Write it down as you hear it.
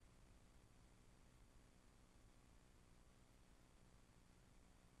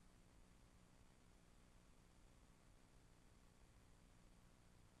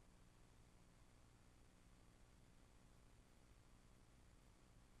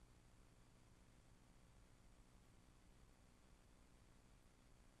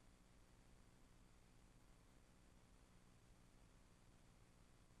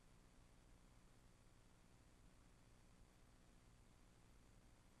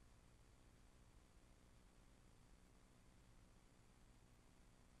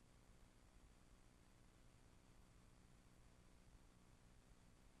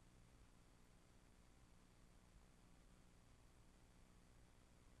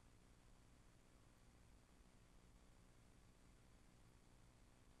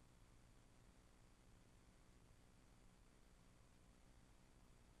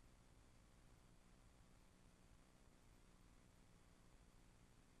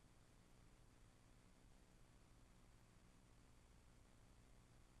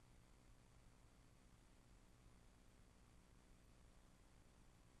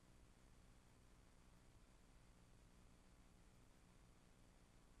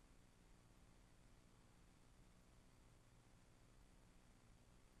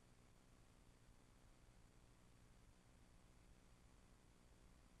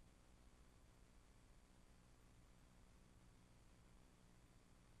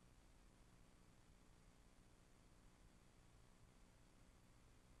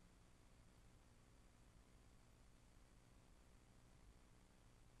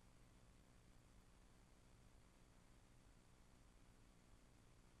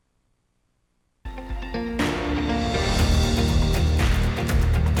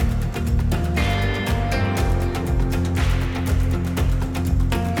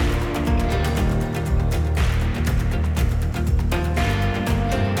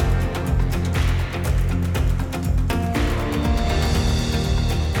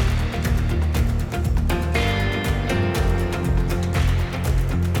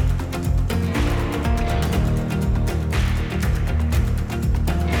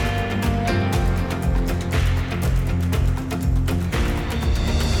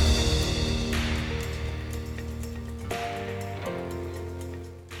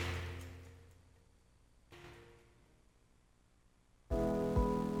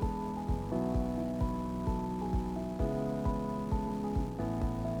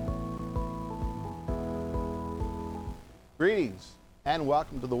Greetings and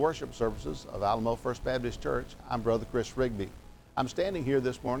welcome to the worship services of Alamo First Baptist Church. I'm Brother Chris Rigby. I'm standing here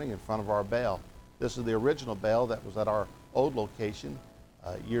this morning in front of our bell. This is the original bell that was at our old location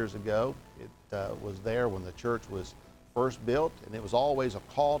years ago. It was there when the church was first built, and it was always a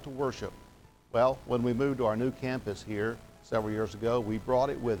call to worship. Well, when we moved to our new campus here several years ago, we brought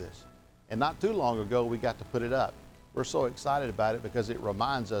it with us. And not too long ago, we got to put it up. We're so excited about it because it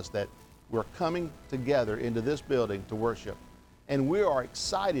reminds us that we're coming together into this building to worship. And we are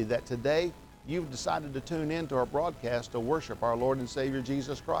excited that today you've decided to tune in to our broadcast to worship our Lord and Savior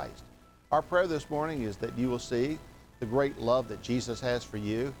Jesus Christ. Our prayer this morning is that you will see the great love that Jesus has for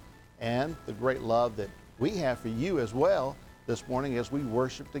you and the great love that we have for you as well this morning as we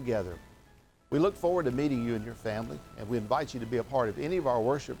worship together. We look forward to meeting you and your family, and we invite you to be a part of any of our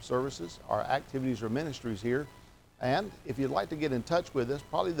worship services, our activities or ministries here. And if you'd like to get in touch with us,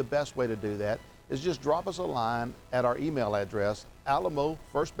 probably the best way to do that is just drop us a line at our email address,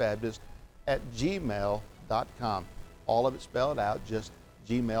 alamofirstbaptist@gmail.com. All of it spelled out, just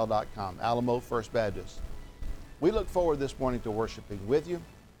gmail.com, Alamo First Baptist. We look forward this morning to worshiping with you.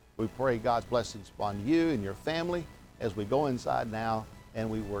 We pray God's blessings upon you and your family as we go inside now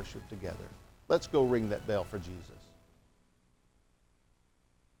and we worship together. Let's go ring that bell for Jesus.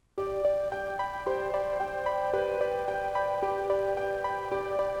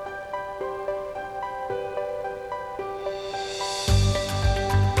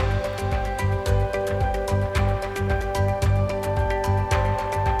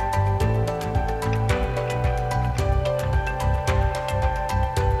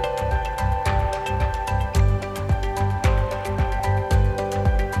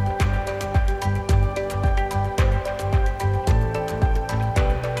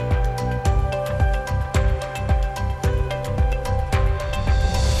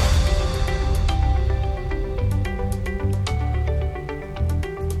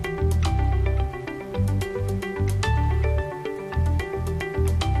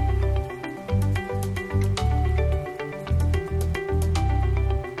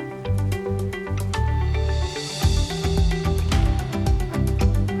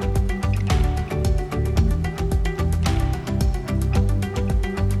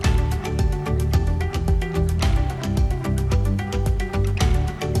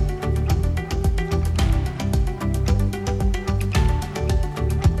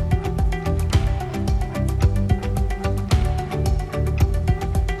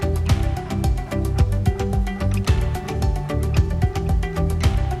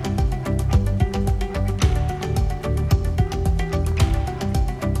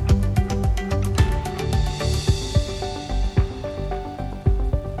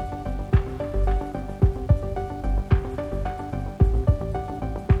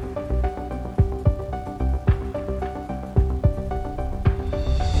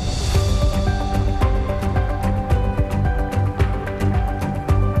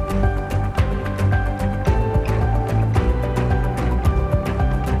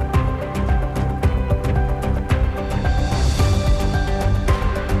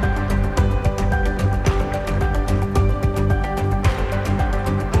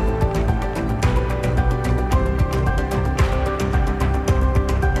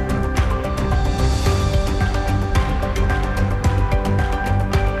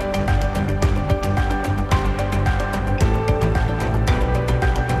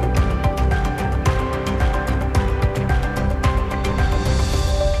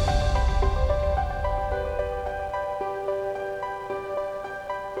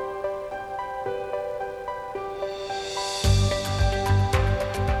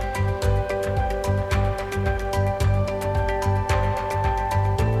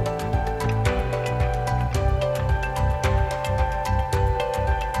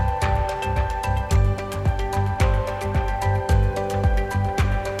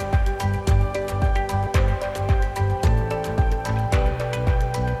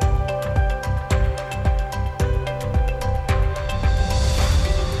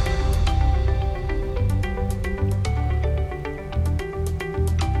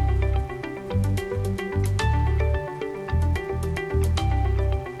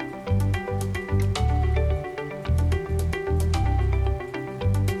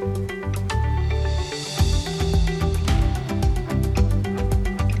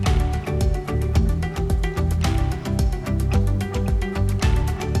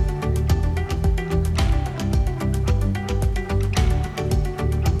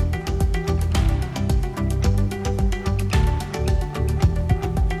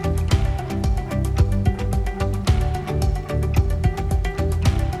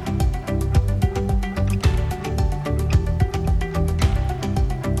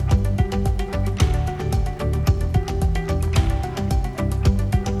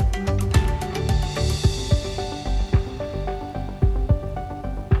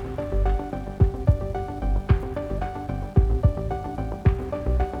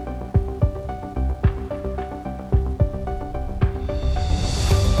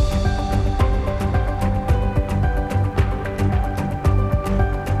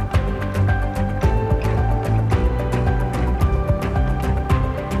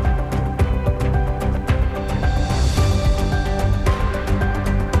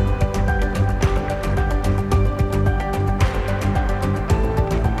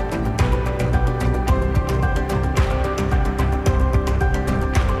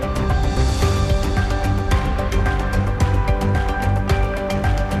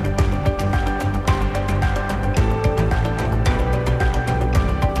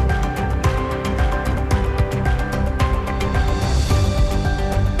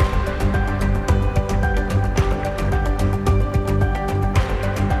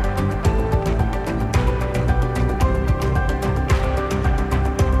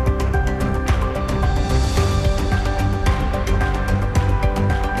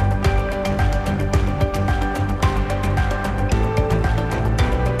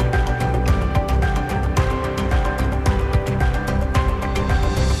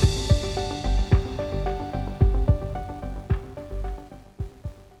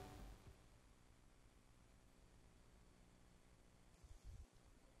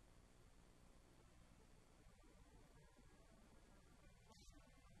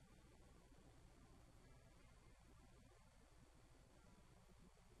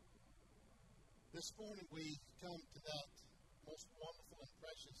 This morning we come to that most wonderful and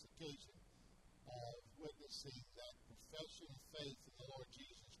precious occasion of witnessing that profession of faith in the Lord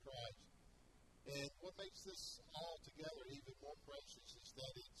Jesus Christ. And what makes this all together even more precious is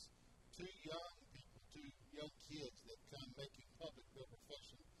that it's two young people, two young kids that come making public their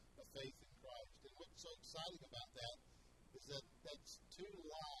profession of faith in Christ. And what's so exciting about that is that that's two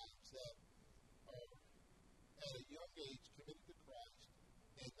lives that are at a young age committed to Christ,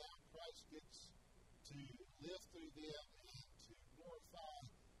 and now Christ gets to live through them and to glorify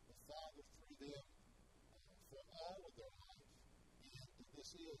the Father through them for all of their life. And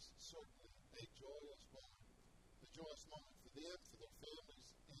this is certainly a joyous moment for them, for their families,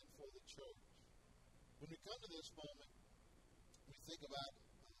 and for the church. When we come to this moment, we think about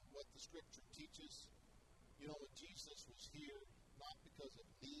what the Scripture teaches. You know, when Jesus was here, not because of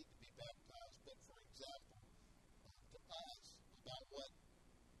need to be baptized, but for example, to us about what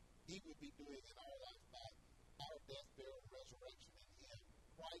He would be doing in our life by our death, burial, and resurrection in Him.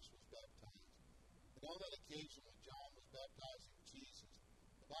 Christ was baptized. And on that occasion when John was baptizing Jesus,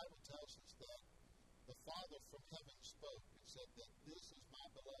 the Bible tells us that the Father from heaven spoke and said that this is my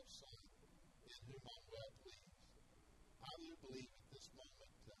beloved Son, in whom I'm well pleased. I do believe at this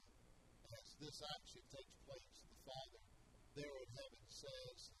moment, as this action takes place, the Father there in heaven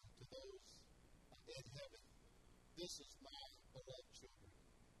says to those in heaven, this is my beloved children,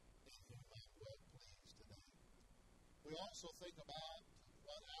 in whom I'm well pleased today. We also think about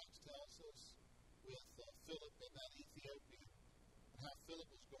what Acts tells us with Philip and that Ethiopian, and how Philip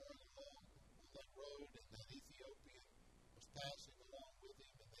was going along on that road, and that Ethiopian was passing along with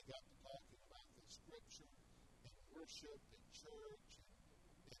him, and they got to talking about the Scripture and worship and church,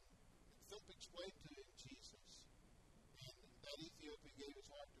 and Philip explained to him Jesus, and that Ethiopian gave his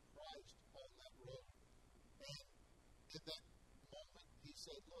heart to Christ on that road. And in that moment, he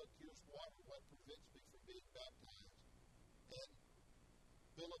said, look, here's water. What prevents me from being baptized? And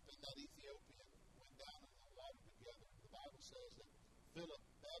Philip and that Ethiopian went down in the water together. The Bible says that Philip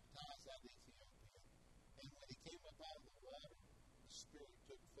baptized that Ethiopian. And when he came up out of the water, the Spirit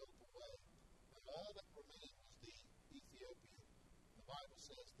took Philip away. And all that remained was the Ethiopian. The Bible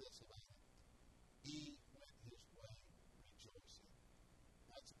says this about him. He went his way rejoicing.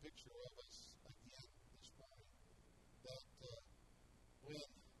 That's a picture of us again this morning. That when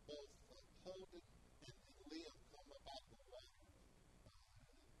both Holden and Liam come up out of the water,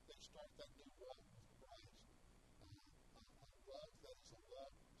 they start that new walk with Christ. A walk that is a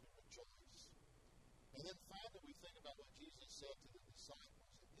walk to rejoice. And then finally we think about what Jesus said to the disciples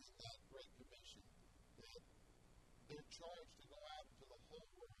in that Great Commission, that they're charged to go out into the whole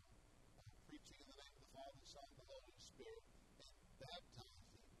world, preaching in the name of the Father, the Son, and the Holy Spirit, and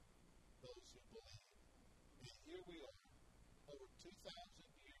baptizing those who believe. And here we are, over 2,000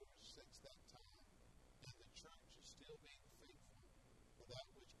 years since that time, and the church is still being faithful to that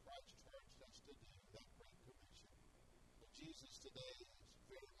which Christ charged us to do, that Great Commission. But Jesus today is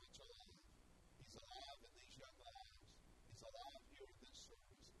very much alive. He's alive in these young lives. He's alive here in this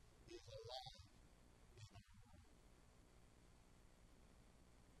service. He is alive in our world.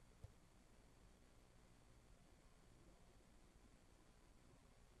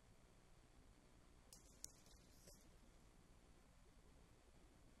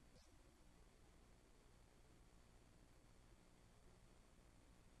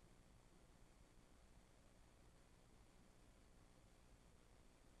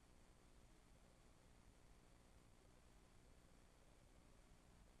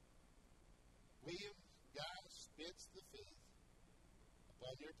 William Guy Spitz V,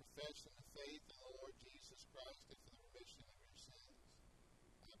 upon your profession of faith in the Lord Jesus Christ and for the remission of your sins,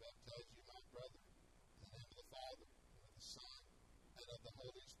 I baptize you, my brother, in the name of the Father, and of the Son, and of the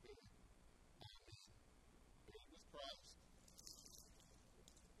Holy Spirit. Amen. Buried with Christ,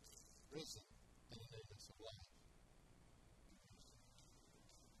 risen in the newness of life.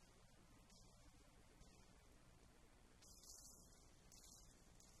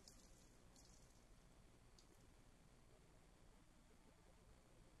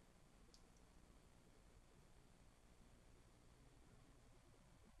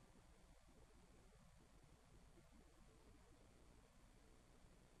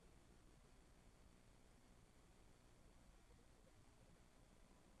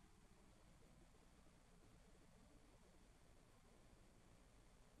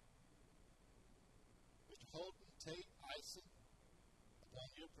 Holden Tate Ison, upon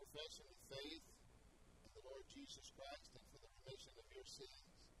your profession of faith in the Lord Jesus Christ and for the remission of your sins,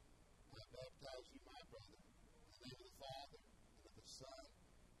 I baptize you, my brother, in the name of the Father, and of the Son,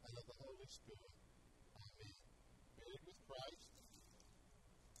 and of the Holy Spirit. Amen. Buried with Christ,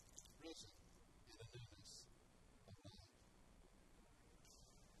 risen in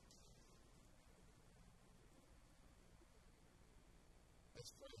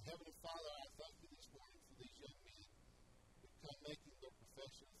Let's pray. Heavenly Father, I thank you this morning for these young men who come making their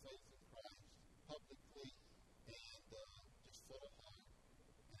profession of faith in Christ publicly and just full of heart.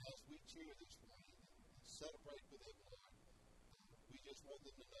 And as we cheer this morning and celebrate with them, Lord, we just want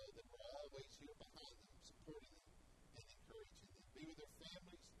them to know that we're always here behind them, supporting them and encouraging them. Be with their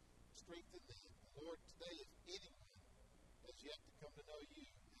families, strengthen them. And Lord, today, if anyone has yet to come to know you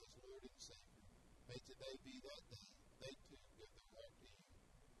as Lord and Savior, may today be that day. They too give their heart to you.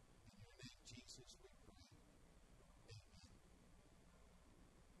 In your name, Jesus, we pray.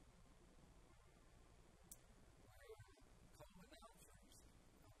 Amen. Common announcements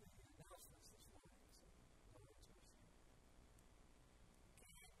this morning. Good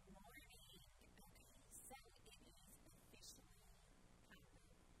morning. Okay, so it is officially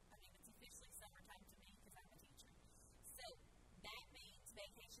it's officially summertime to me because I'm a teacher. So that means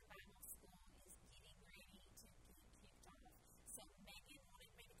vacation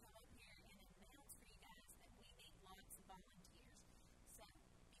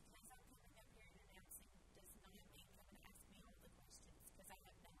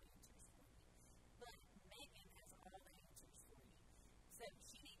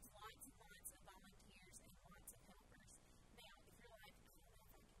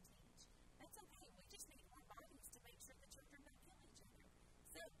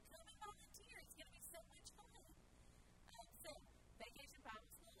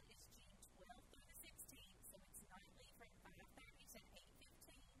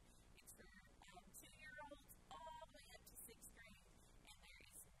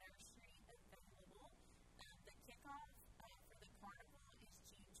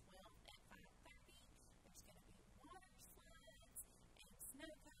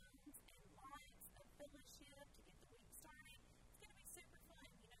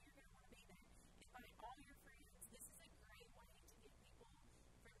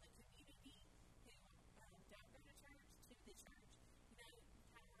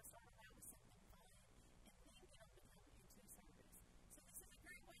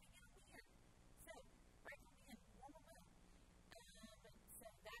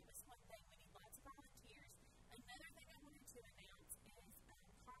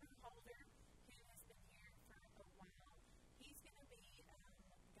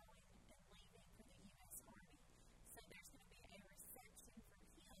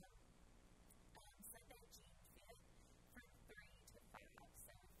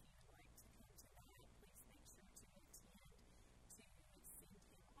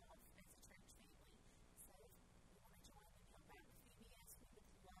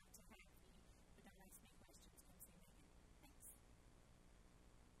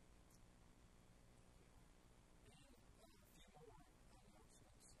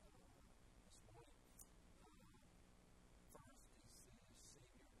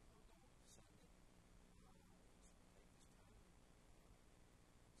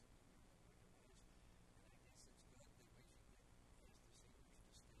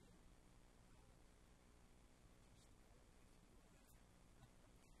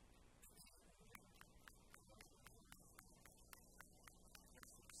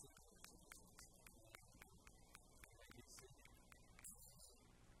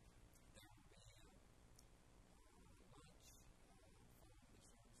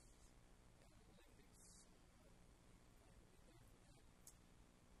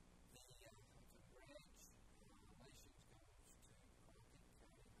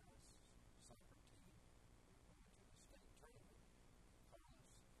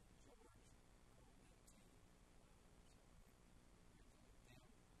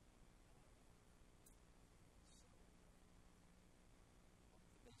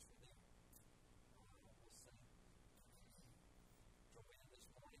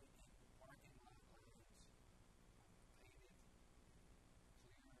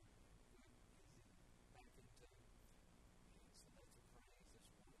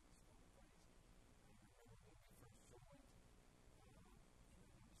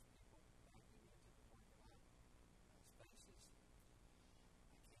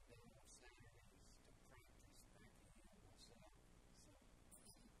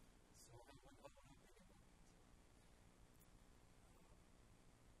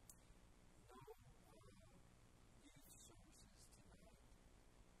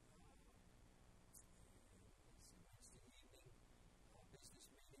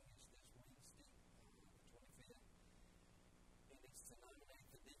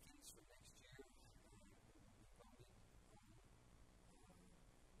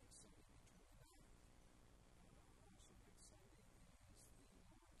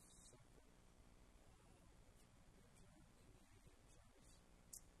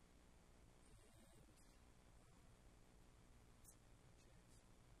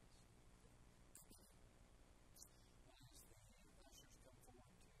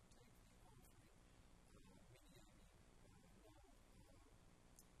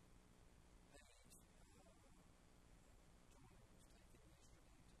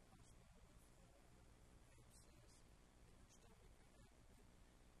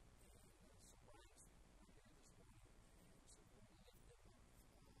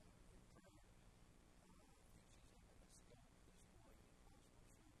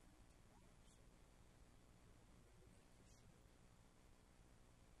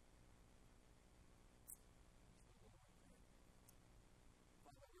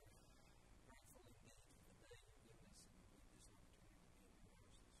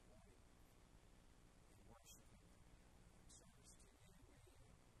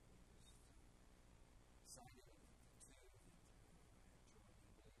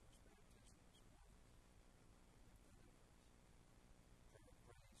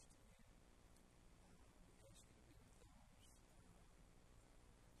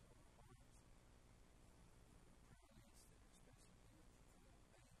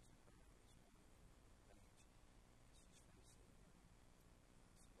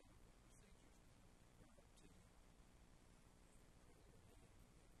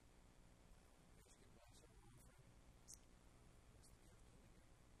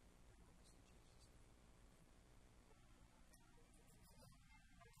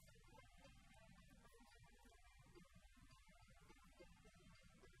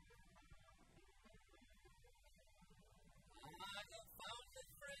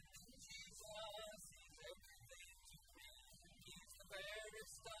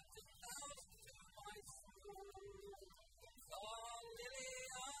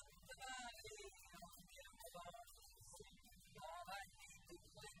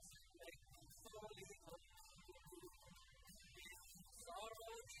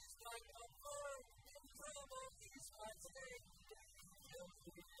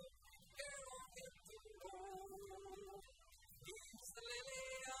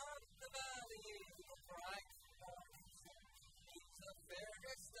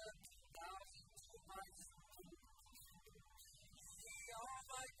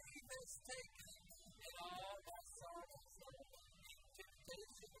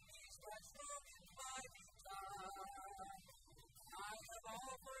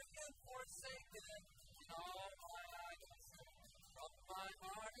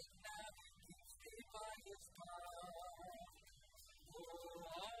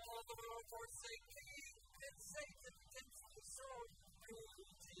forsake me, and Satan tempts the soul. Through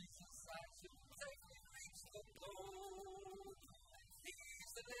Jesus I should safely reach the goal.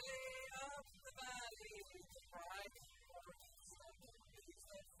 He's the lily of the valley, the bright morning sun. He's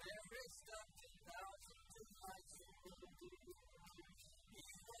the fairest of 10,000 to my soul. He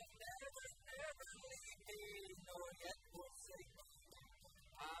will never, never leave me, nor yet forsake me.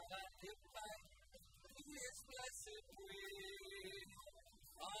 I'll let him back to his blessed way.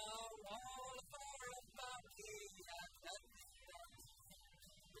 All far about me, and let me down.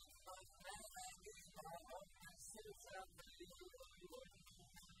 With my hand I give my own sins of you.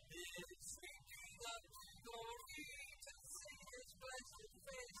 It's sweeping up to glory to see his blessed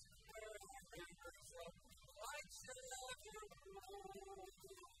face, where the rivers of light shall ever flow.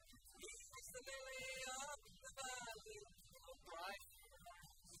 He's the lily of the valley, the bright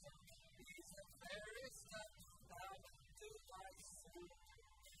morning sun. He's the fairest of 10,000 to my soul.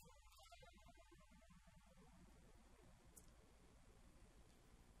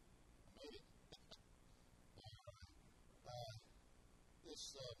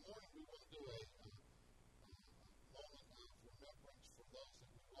 This morning we want to do a moment of remembrance for those that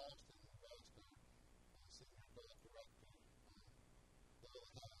we lost in the past. Senior director, the other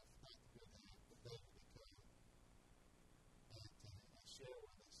half, not the good half, but David Decay, and share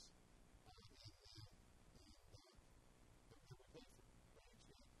with us in them. And have we paid for prayers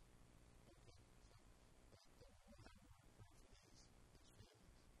yet? Okay, so that we want to have a word of prayer for these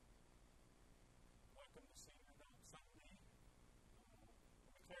families. Welcome to Senior Sunday.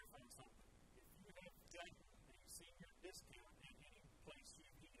 Clarify something. If you have gotten a senior discount at any place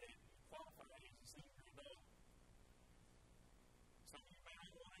you've eaten, you qualify as a senior adult. Some of you may not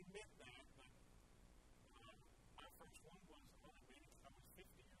want to admit that, but my first one was on a meeting. I was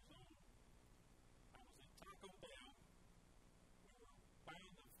 50 years old. I was at Taco Bell. We were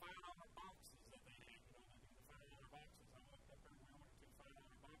buying the $5 boxes that they had. You know, they do the $5 boxes. I walked up there and we ordered 2 $5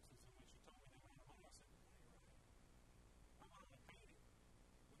 boxes, and when she told me they were out of money, I said, "No, you're right. I'm not going to pay it."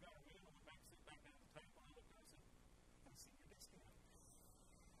 We got a meal, went back, sit back down at the table, and I looked at her and said, "I see your discount."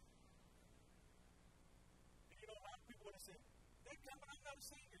 And you know, a lot of people would have said, "They're coming, I'm not a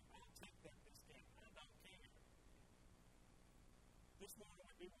senior." I'll take that discount. I don't care. This morning,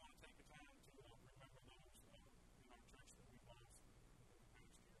 we do want to take a time to remember those in our church that we've lost over the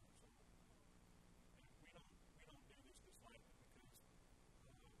past year or so. And we don't do this just lightly because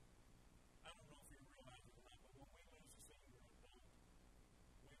I don't know if you realize it or not, but when we lose a senior adult,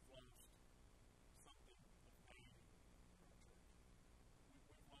 we've lost something of value for our church.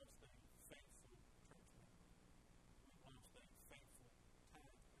 We've lost a faithful church member. We've lost a faithful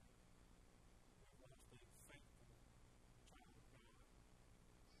tithe member. We've lost a faithful child of God.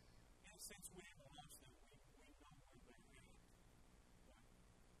 In a sense, we haven't lost them. We know where they're at.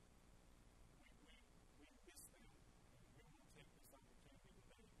 But we miss them. And we want to take this opportunity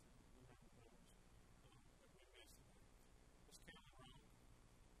today to remember those that we miss today. Miss Kelly Rowe,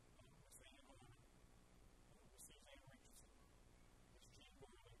 Miss Ann Harmon, Miss Suzanne Richardson, Miss Jean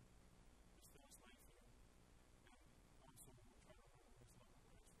Gordon, Miss Phyllis Mayfield, and also we'll try to remember Miss Lola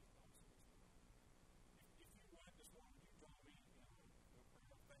Rashford also as well. If you would, this morning, would you join me in a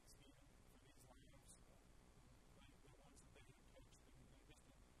prayer of thanksgiving for these lives, the ones that they have touched and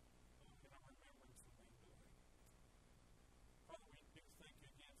just in our remembrance of them today. Father, we do thank you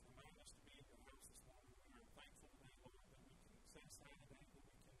again for allowing us to be in your house this morning. We are thankful today, Lord, that we can set aside today,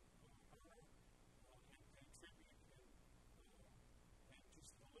 that we can honor and pay tribute and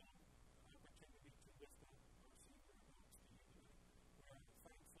just a little opportunity to lift up our senior adults to you today. We are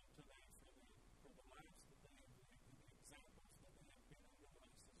thankful today for the lives that they have lived and the examples that they have been unto us as a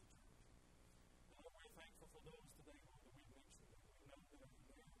church. And Lord, we're thankful for those today, Lord, that we've mentioned that we know that are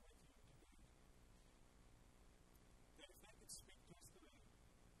there with you today. That if they could speak to us today,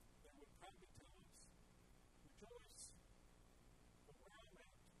 they would probably tell us, "Rejoice, but where I'm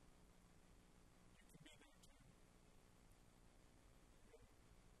at, you can be there too."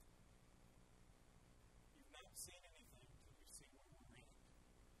 You've not seen anything till you see where we're at.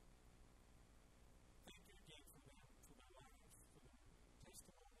 Thank you again for them, for their lives, for their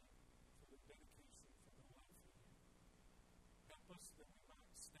testimony, for their dedication, for their life for you. Help us that we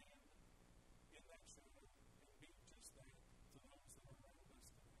might stand in that shadow and be just that to those that are around us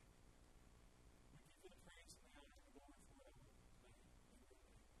today. We give you the praise and the honor and the glory for it all today. In your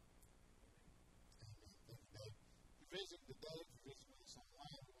name. Amen. Thank you, Dave. If you're visiting today, if you're visiting with us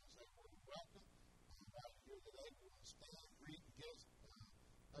online, we want to say we're welcome. While you're here today, we want to stand, greet the guests,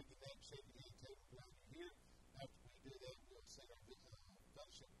 hug your neck, shake your hand, tell them glad you're here. After we do that, we'll sing our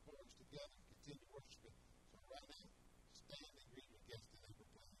fellowship chorus together and continue worshiping. So right now, stand and greet your guests and neighbor,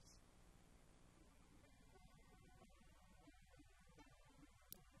 please.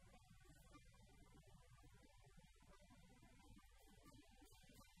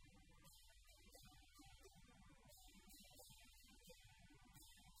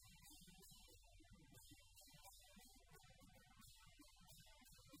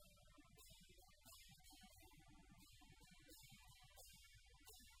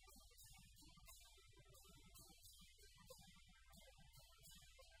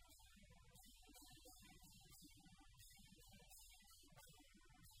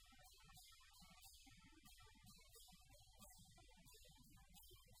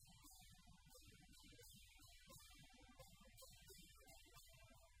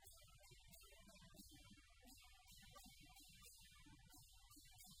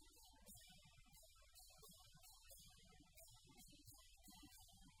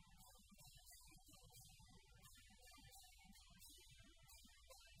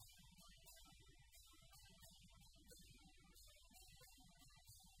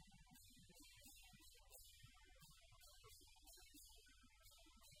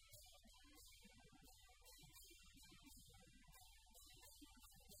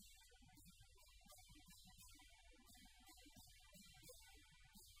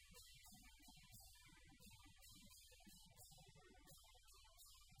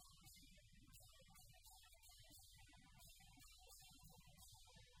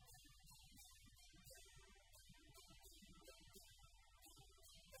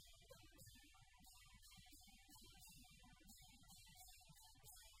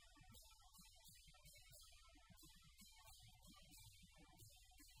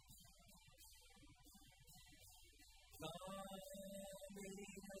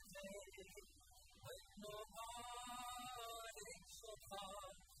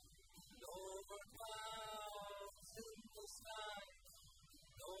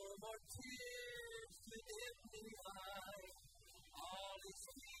 tears to dim the eye. All is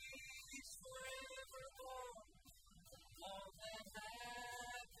peace forevermore. On that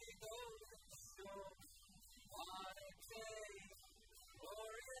happy golden shore. What a day,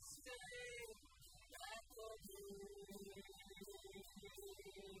 glorious day, that will be.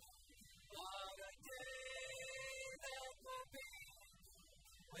 What a day that will be,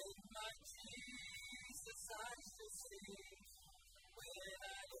 when my Jesus I shall see. When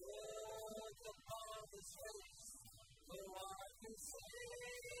I look upon His face, the one who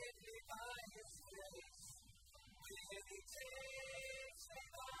saved me by His grace. When He takes me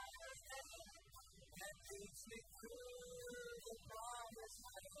by the hand and leads me through the promised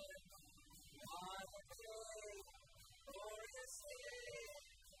land. What a day, glorious day,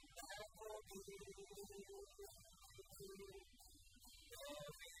 that will be.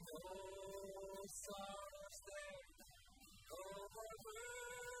 There'll be no sorrows there, no more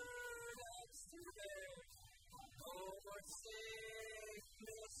burdens to bear, no more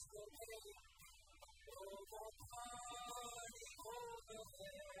sickness or pain, no more parting over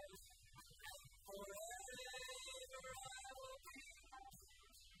there. Forever I will be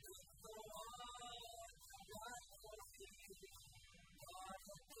with the one life will be. What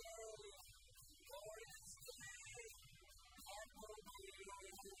a day, glorious day, that will be.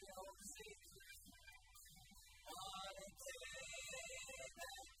 Oh, sing. What a day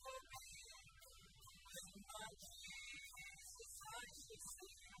that will be, when my Jesus I shall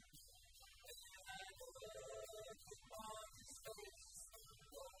see. When I look upon His face,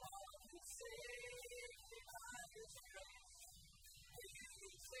 the one who saved me by His grace. When He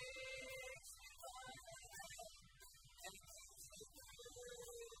takes me by the hand and leads me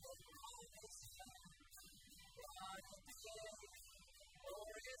through the promised land. What a day,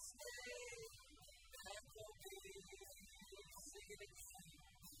 glorious day, that will be. Sing it again.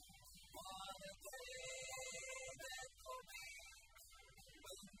 What a day that will be,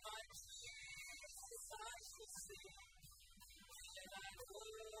 when my Jesus I shall see. When I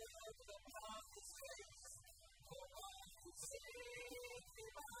look upon His face, the one who saved me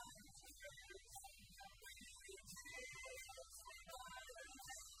by His grace. When He takes me by the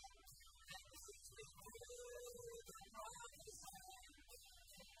hand and leads me through the promised land.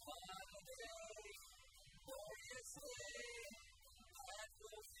 What a day, glorious day, that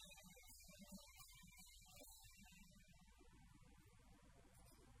will be.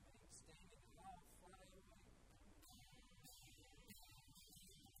 Standing off right away.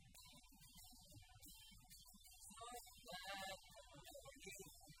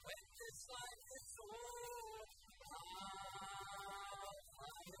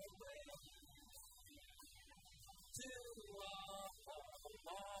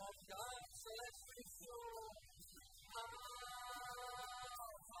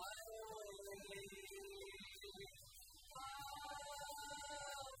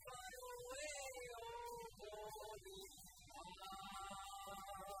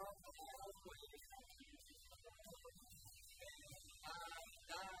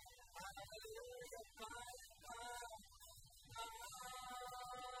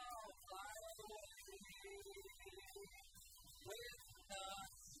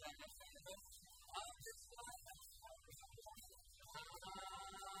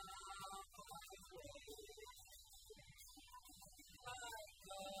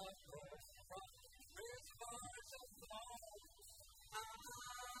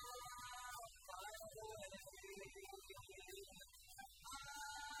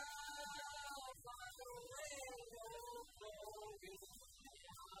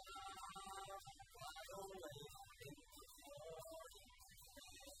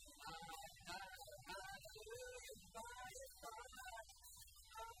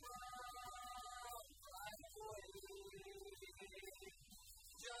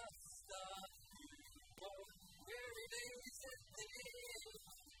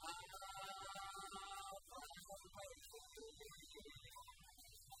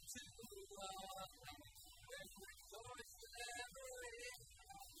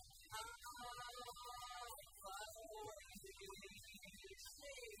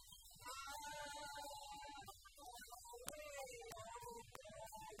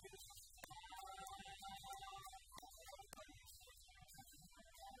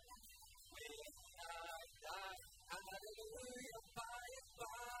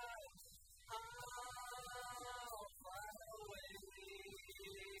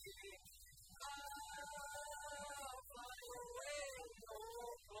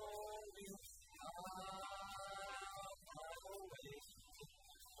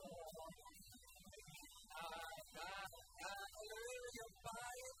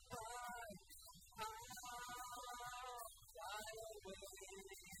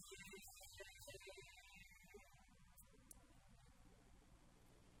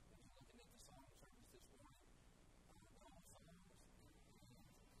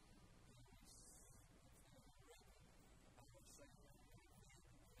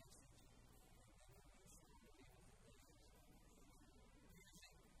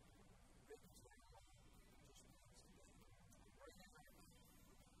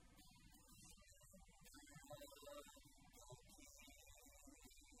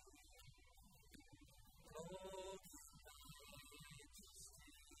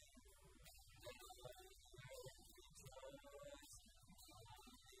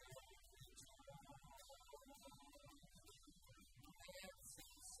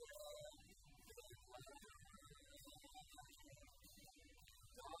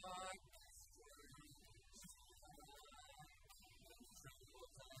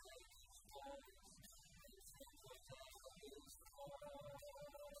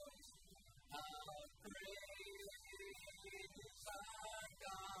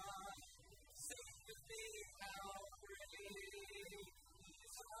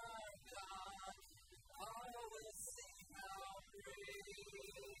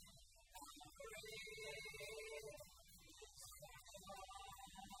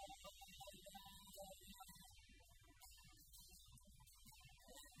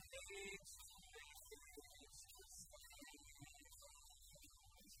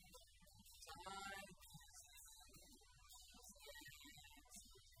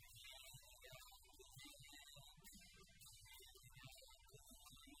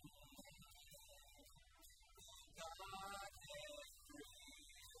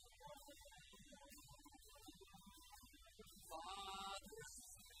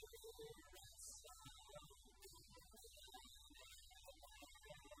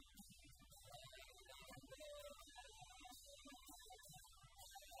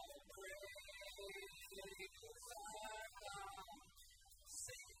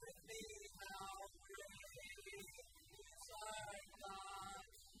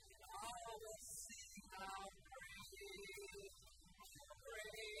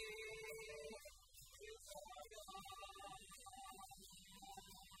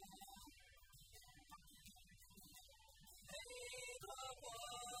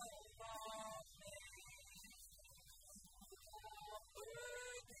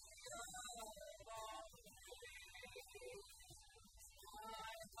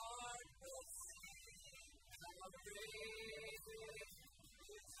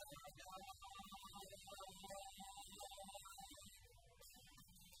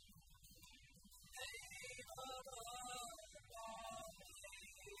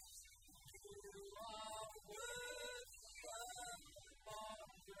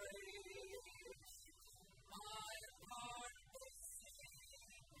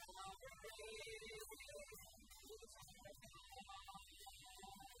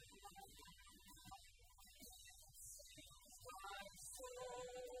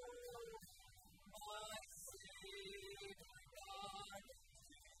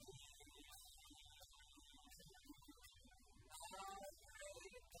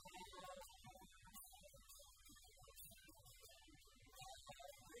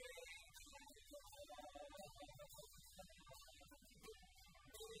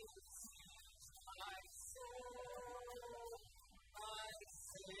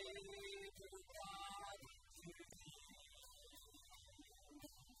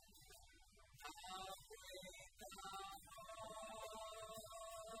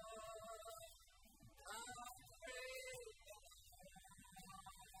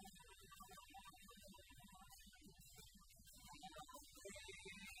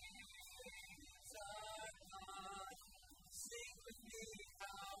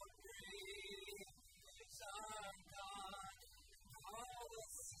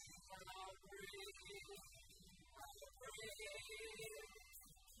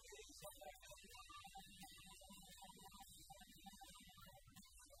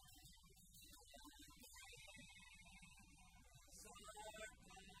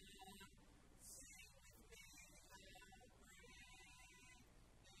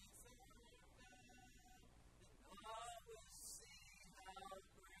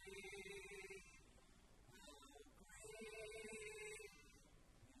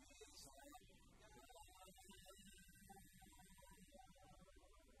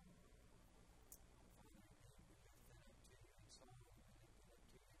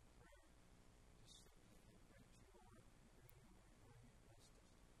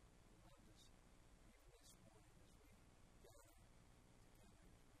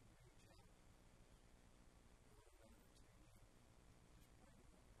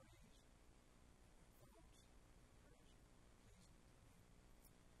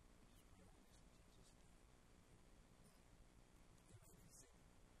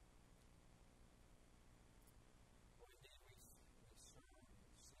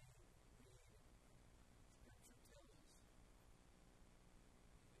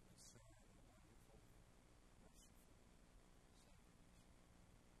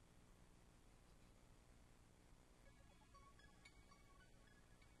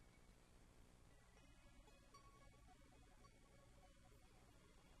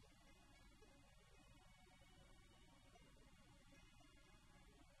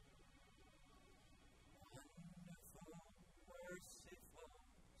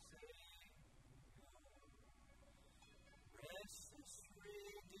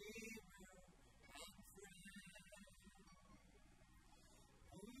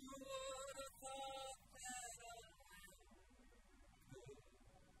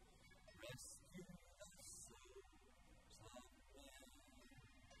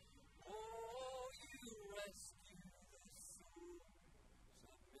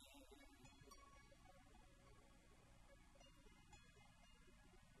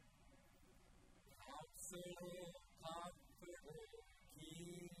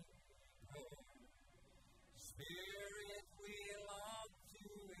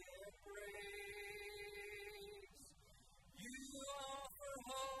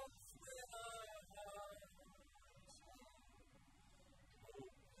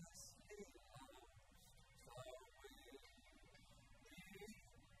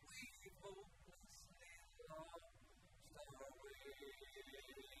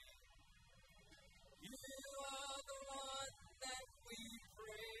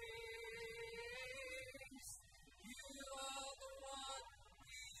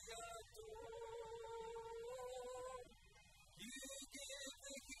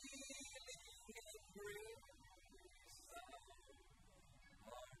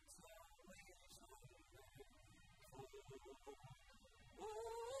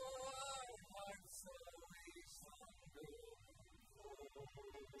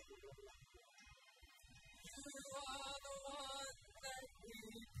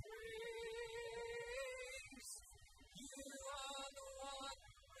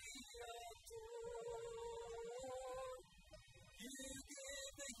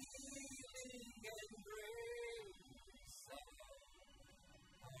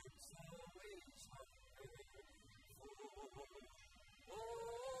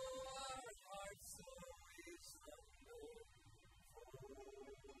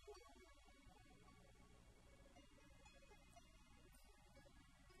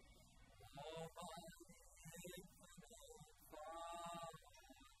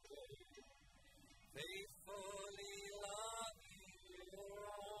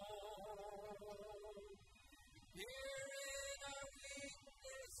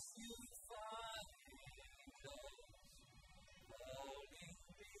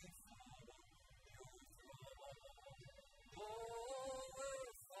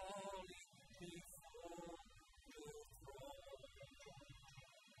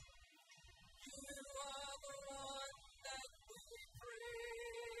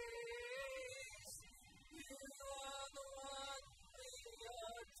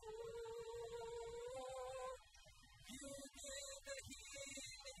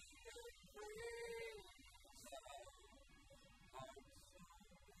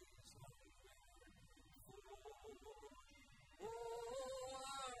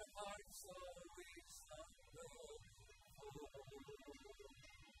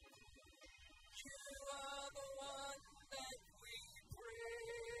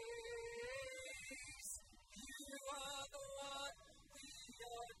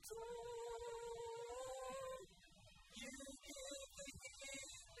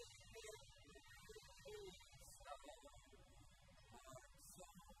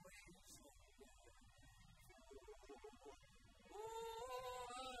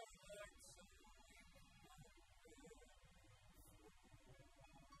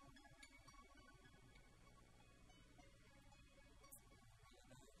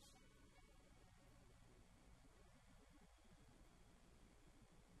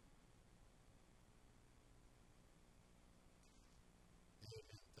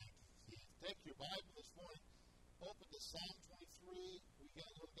 open to Psalm 23. We got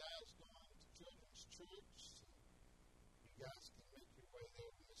little guys going to children's church. So you guys can make your way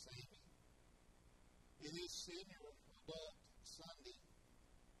there with Miss Amy. It is Senior Adult Sunday,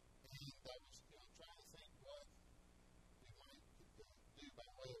 and I was trying to think what we might do by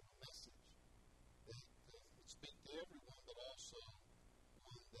way of a message that would speak to everyone, but also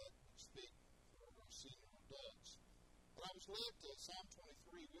one that would speak for our senior adults. But I was led to Psalm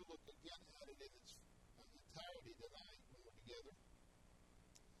 23. We'll look again at it in its entirety tonight when we're together.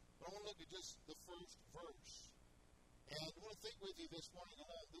 But I want to look at just the first verse. And I want to think with you this morning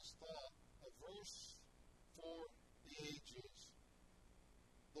along this thought, a verse for the ages.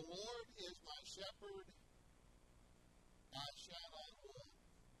 The Lord is my shepherd, I shall not want.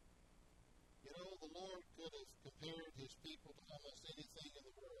 You know, the Lord could have compared his people to almost anything in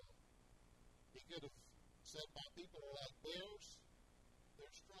the world. He could have said, my people are like bears,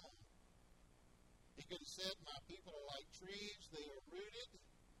 they're strong. He could have said, my people are like trees, they are rooted,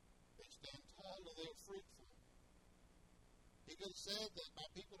 they stand tall, and they are fruitful. He could have said that my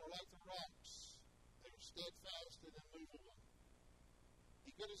people are like the rocks, they're steadfast and immovable.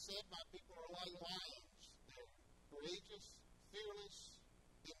 He could have said, my people are like lions, they're courageous, fearless,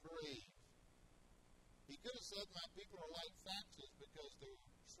 and brave. He could have said, my people are like foxes because they're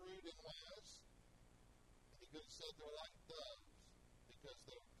shrewd and wise. And he could have said, they're like doves because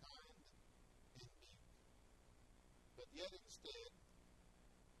they're kind and meek. But yet instead,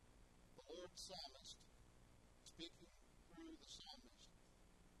 the Lord psalmist, speaking through the psalmist,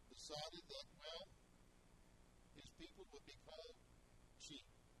 decided that, well, his people would be called sheep.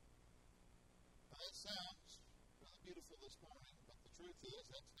 Now that sounds really beautiful this morning, but the truth is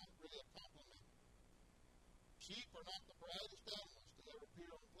that's not really a compliment. Sheep are not the brightest animals to ever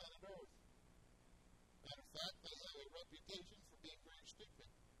appear on planet Earth. Matter of fact, they have a reputation for being very stupid.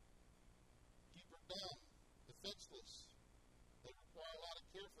 Sheep are dumb, defenseless. They require a lot of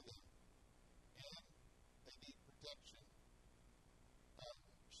care for them, and they need protection.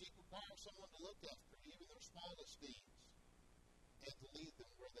 Sheep require someone to look after even their smallest needs and to lead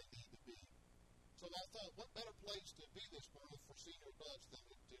them where they need to be. So I thought, what better place to be this morning for senior adults than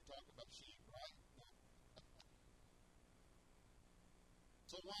to talk about sheep, right?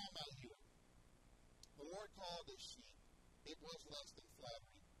 So why am I here? The Lord called us sheep. It was less than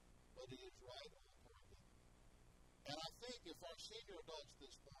flattering, but it is right on target. And I think if our senior adults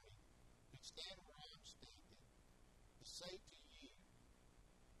this morning could stand where I'm standing to say to you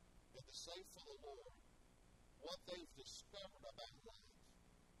and to say for the Lord what they've discovered about life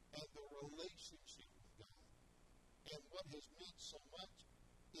and the relationship with God and what has meant so much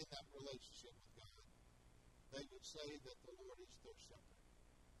in that relationship with God, they would say that the Lord is their shepherd.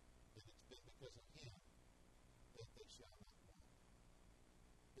 And it's been because of him that they shall not want.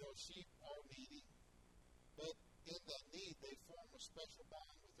 You know, sheep are needy, but in that need they form a special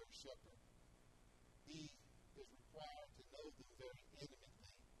bond with their shepherd. He is required to know them very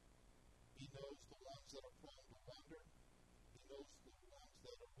intimately. He knows the ones that are prone to wander. He knows the ones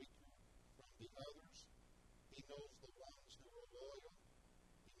that are weaker from the others. He knows the ones who are loyal.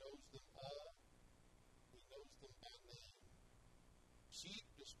 He knows them all. He knows them by name. Sheep,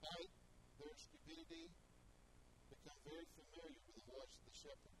 despite their stupidity, become very familiar with the voice of the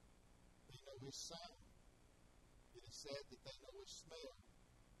shepherd. They know his sound. It is said that they know his smell.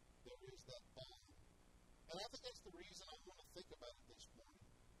 There is that bond. And I think that's the reason I want to think about it this morning.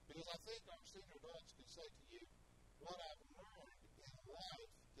 Because I think our senior adults can say to you, what I've learned in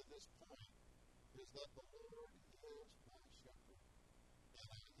life to this point is that the Lord is my shepherd, and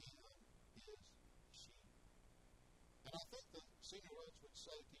I am his sheep. And I think the senior adults would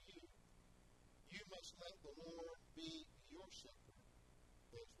say to you, you must let the Lord be your shepherd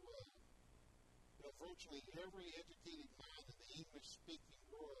as well. You know, virtually every educated mind in the English-speaking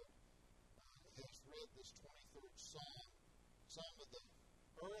world has read this 23rd Psalm. Some of the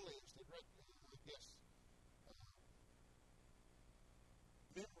earliest, I guess,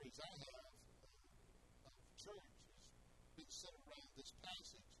 memories I have of church has been centered around this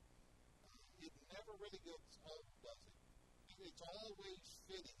passage. It never really gets old, does it? It's always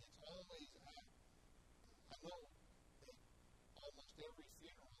fitting. It's always apt. I know that almost every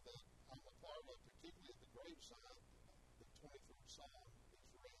funeral that I'm a part of, particularly at the graveside, the 23rd Psalm is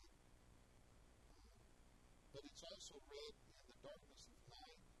read. But it's also read in the darkness of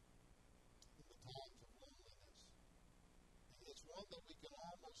night, in the times of loneliness. And it's one that we can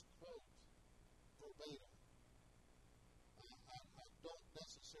almost quote verbatim. I don't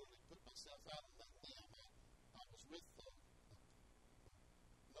necessarily put myself out on that limb. I was with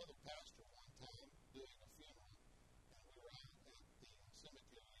another pastor one time doing a funeral, and we were out at the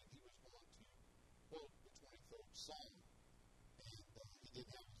cemetery, and he was going to quote the 23rd psalm, and he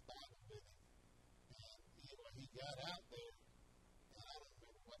didn't have his Bible with him. And he got out there, and I don't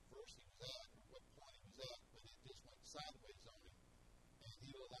remember what verse he was at or what point he was at, but it just went sideways on him, and he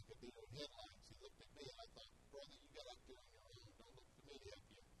looked like a deer in headlights. He looked at me, and I thought, brother, you got up there on your own. Don't look to me to help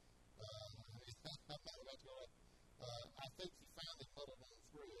you. I'm not about to go up. I think he finally muddled on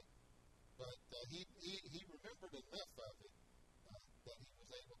through it, but he remembered enough of it that he was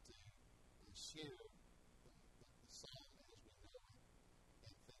able to share the psalm as we know it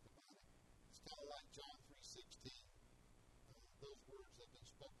and think about it. It's kind of like John 3:16. Those words have been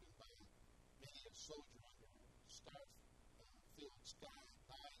spoken by many a soldier under star-filled sky at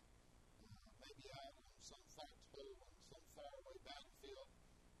night, maybe out on some foxhole on some faraway battlefield.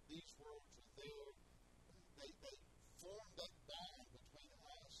 These words are there. They form that bond between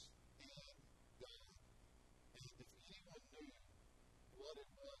us and God. And if anyone knew what it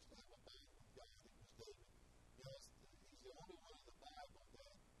was to have a bond with God, it was David. Yes, he's the only one in the Bible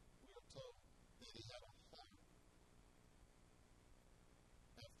that we are told that he had a heart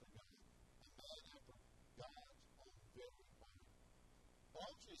after God, a man after God's own very heart. I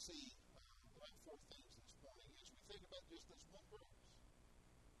want you to see about four things this morning as we think about just this one verse.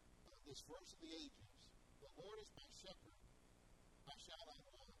 This verse of the ages, the Lord is my shepherd, I shall not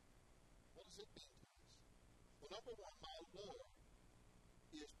want. What does it mean to us? Well, number one, my Lord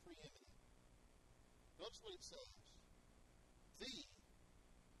is preeminent. Notice what it says. The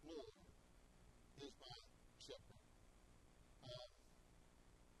Lord is my shepherd.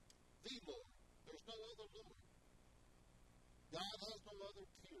 The Lord. There's no other Lord. God has no other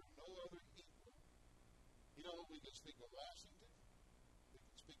peer, no other equal. You know, we can speak of Washington. We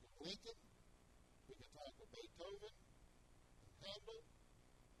can speak of Lincoln. We can talk of Beethoven and Handel.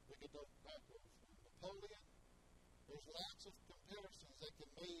 We can talk of Napoleon. There's lots of comparisons that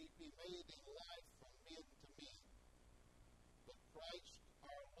can be made in life from men to men. But Christ,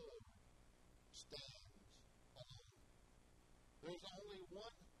 our Lord, stands alone. There's only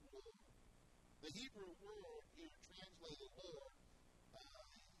one Lord. The Hebrew word here translated Lord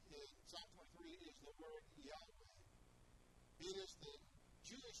in Psalm 23 is the word Yahweh. It is the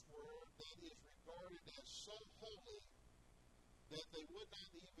Jewish word that is regarded as so holy that they would not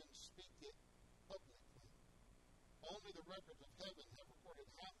even speak it publicly. Only the records of heaven have recorded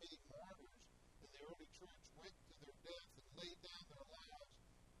how many martyrs in the early church went to their death and laid down their lives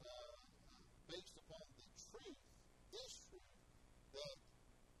based upon the truth, this truth, that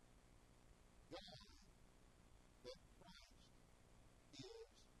God, that Christ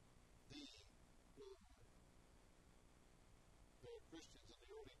is the Lord. There are Christians in the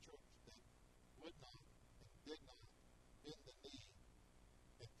early church that would not and did not bend the knee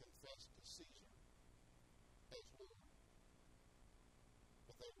and confess to Caesar as Lord.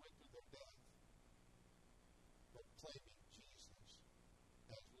 But they went to their death proclaiming Jesus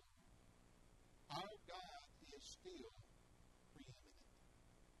as Lord. Our God is still preeminent.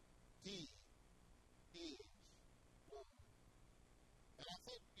 He is Lord. And I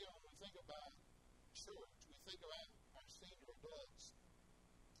think, when we think about church, we think about our senior adults,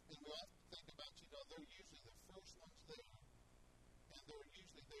 and we often think about, they're usually the first ones there, and they're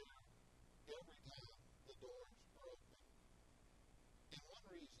usually there every time the doors are open. And one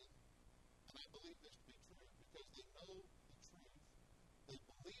reason, and I believe this to be true, because they know the truth, they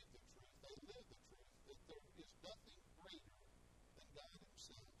believe the truth, they live the truth, that there is nothing greater than God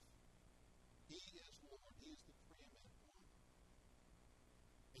Himself. He is Lord. He is the preeminent one.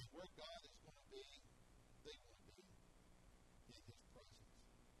 And where God is going to be, they want to be in His presence.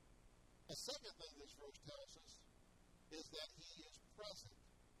 A second thing this verse tells us is that He is present.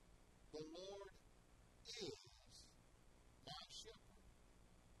 The Lord is my shepherd.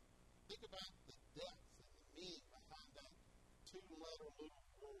 Think about the depth and the meaning behind that two-letter little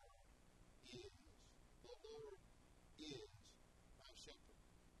word, is. The Lord is my shepherd.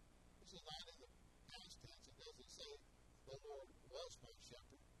 This is not in the past tense. It doesn't say the Lord was my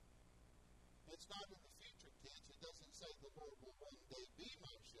shepherd. It's not in the future tense. It doesn't say the Lord will one day be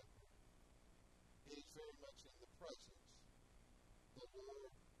my shepherd. It is very much in the presence. The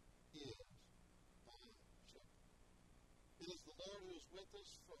Lord is my shepherd. It is the Lord who is with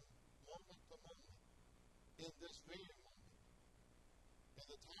us from moment to moment, in this very moment, in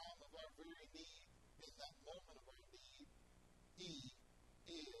the time of our very need, in that moment of our need. He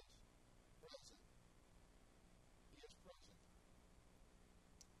is present. He is present.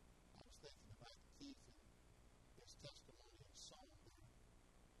 I was thinking about Keith and his testimony in song there.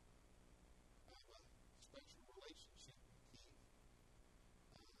 I have a special relationship with Keith.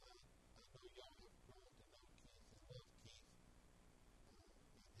 I know y'all have grown to know Keith and love Keith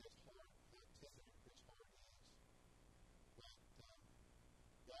and his heart, how tender his heart is.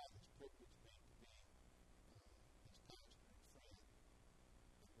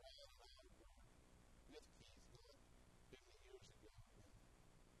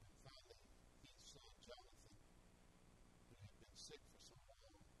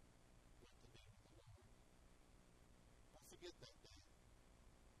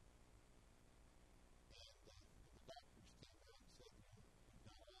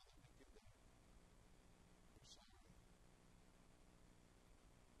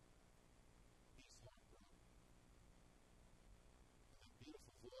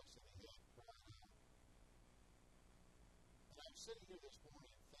 sitting here this morning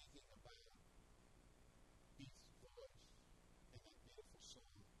thinking about Keith's voice in that beautiful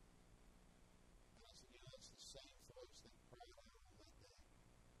song. And I said, that's the same voice that cried out on that day,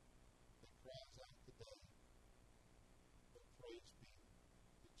 that cries out today. But praise be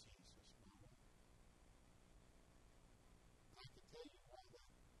to Jesus, my Lord. I can tell you why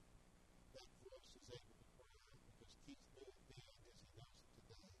that voice is able to cry out, because Keith knew it then as he knows it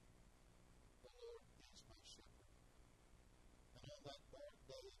today. The Lord is my shepherd. And on that dark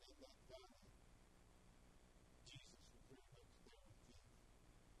day and in that valley, Jesus was very much there with Keith.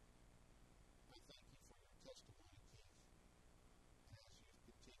 I thank you for your testimony, Keith. And as you've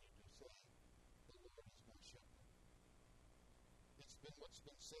continued to say, the Lord is my shepherd. It's been what's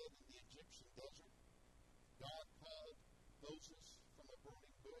been said in the Egyptian desert. God called Moses from a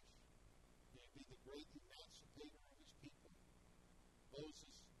burning bush to be the great emancipator of his people.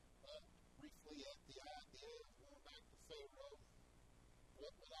 Moses briefly at the idea of going back to Pharaoh.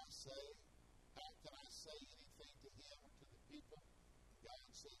 What would I say? How can I say anything to him or to the people? And God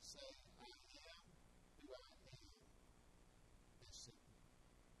said, say, I am who I am. And simple.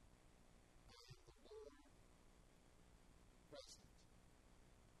 I am the Lord present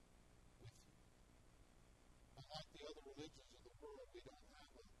with you. Unlike the other religions of the world, we don't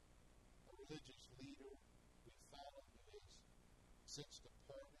have a religious leader we follow who is since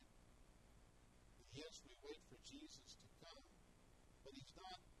departed. And yes, we wait for Jesus to come, but he's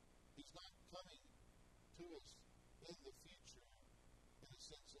not coming to us in the future in the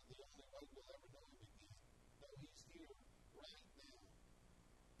sense of the only way we'll ever know him again. No, he's here right now.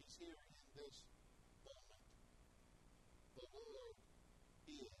 He's here in this moment. The Lord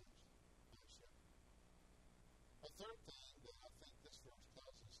is our shepherd. A third thing that I think this verse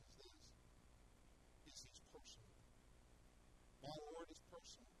tells us is this, is he's personal. My Lord is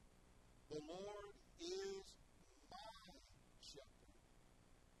personal. The Lord is my shepherd.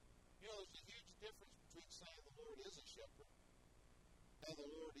 You know, there's a huge difference between saying the Lord is a shepherd and the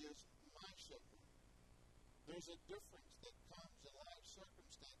Lord is my shepherd. There's a difference that comes in life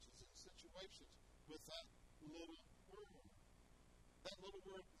circumstances and situations with that little word. That little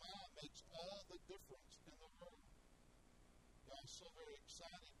word, my, makes all the difference in the world. I was so very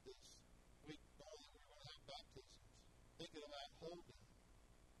excited this week knowing that we were going to have baptisms. Thinking about Holden.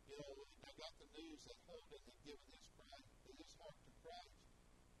 You know, I got the news that Holden had given his heart to Christ.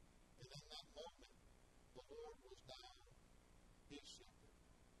 And in that moment, the Lord was down his shepherd.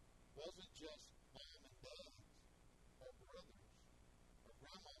 It wasn't just mom and dads, or brothers, or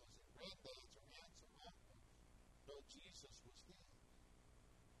grandmas and granddads, or aunts or uncles. No, Jesus was his.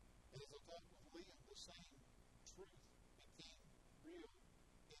 And as I talked with Liam, the same truth became real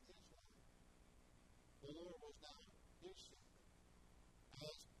in his life. The Lord was down his shepherd. I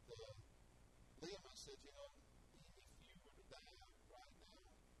asked Liam, I said, if you were to die right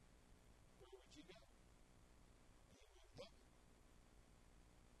now, where would you go? And he went, heaven.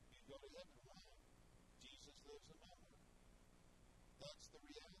 You'd go to heaven. Why? Jesus lives in my heart. That's the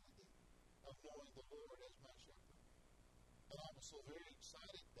reality of knowing the Lord as my shepherd. And I was so very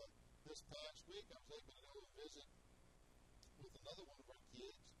excited that this past week I was able to go and visit with another one of our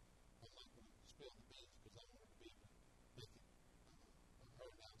kids. I'm not going to spill the beans because I want her to be able to make it her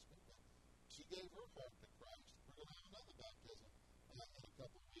announcement. But she gave her heart to Christ. We're going to have another baptism in a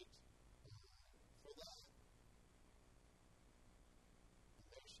couple of weeks for that. And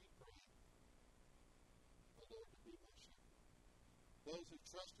there she prayed the Lord to be my shepherd. Those who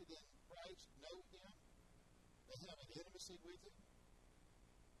trusted in Christ know him. They have an intimacy with him.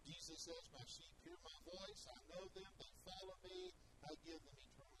 Jesus says, my sheep hear my voice. I know them. They follow me. I give them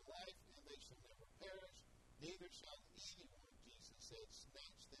eternal life, and they shall never perish. Neither shall anyone, Jesus said,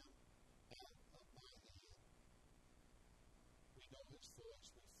 snatch them out of my hand. We know his voice.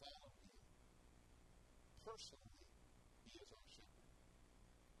 We follow him. Personally, he is our shepherd.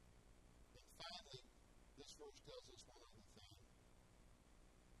 And finally, this verse tells us one other thing.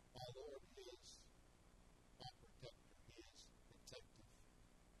 My Lord is my protector. He is protective.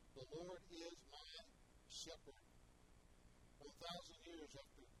 The Lord is my shepherd. 1,000 years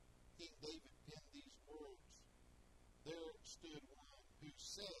after King David penned these words, there stood one who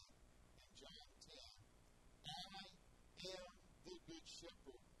said in John 10, I am the good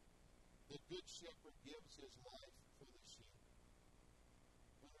shepherd. The good shepherd gives his life for the sheep.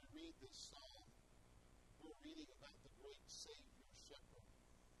 When we read this psalm, we're reading about the great Savior shepherd.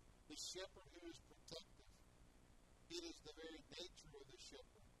 The shepherd who is protective. It is the very nature of the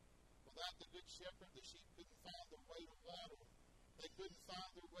shepherd. Without the good shepherd, the sheep couldn't find their way to water. They couldn't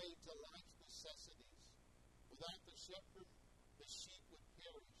find their way to life's necessities. Without the shepherd, the sheep would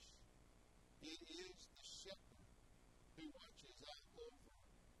perish. It is the shepherd who watches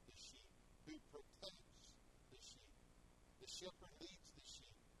shepherd leads the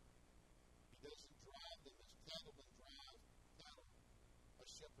sheep. He doesn't drive them as cattlemen drive cattle. A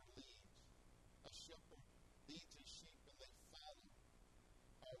shepherd leads. A shepherd leads his sheep and they follow.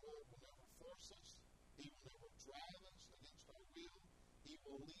 Our Lord will never force us. He will never drive us against our will. He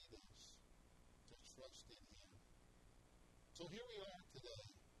will lead us to trust in Him. So here we are today.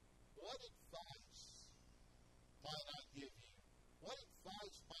 What advice might I give you? What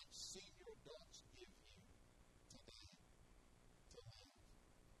advice might senior adults give you today to live?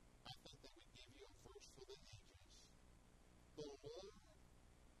 I think they would give you a verse for the ages. The Lord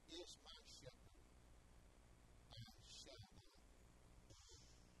is my shepherd. I shall not.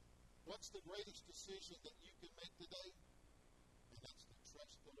 What's the greatest decision that you can make today? And that's to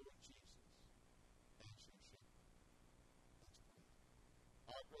trust the Lord Jesus as your shepherd. Let's pray.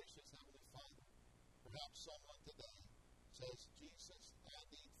 Our gracious Heavenly Father, perhaps someone today says, Jesus, I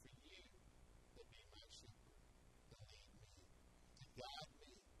need for you to be my shepherd, to lead me, to guide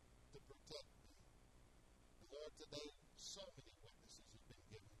me, to protect me. And Lord, today, so many witnesses have been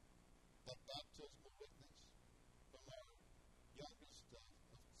given. That baptismal witness from our youngest of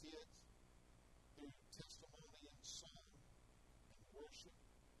kids, through testimony and song and worship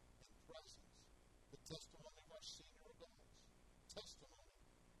and presence, the testimony of our senior adults, testimony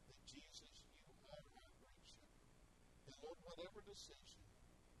that Jesus, you are our great shepherd. And Lord, whatever decision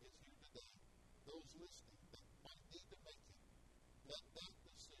is here today, those listening that might need to make it, let that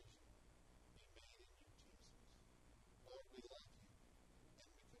decision be made in you, Jesus. Lord, we love you, and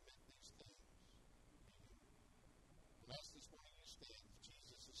we commit these things to you. And as this morning you stand,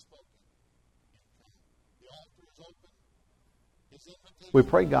 Jesus has spoken, you come. The altar is open. His invitation. We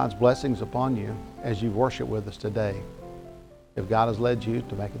pray God's blessings upon you as you worship with us today. If God has led you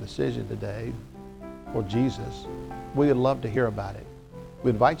to make a decision today for Jesus, we would love to hear about it.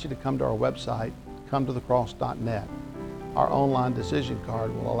 We invite you to come to our website, cometothecross.net. Our online decision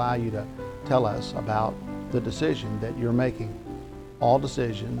card will allow you to tell us about the decision that you're making. All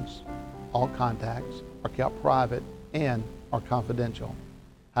decisions, all contacts are kept private and are confidential.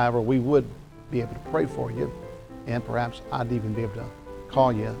 However, we would be able to pray for you, and perhaps I'd even be able to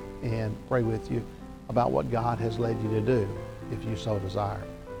call you and pray with you about what God has led you to do, if you so desire.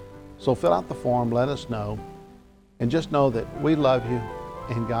 So fill out the form, let us know, and just know that we love you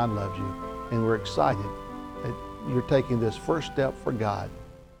and God loves you, and we're excited that you're taking this first step for God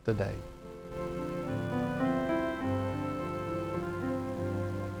today.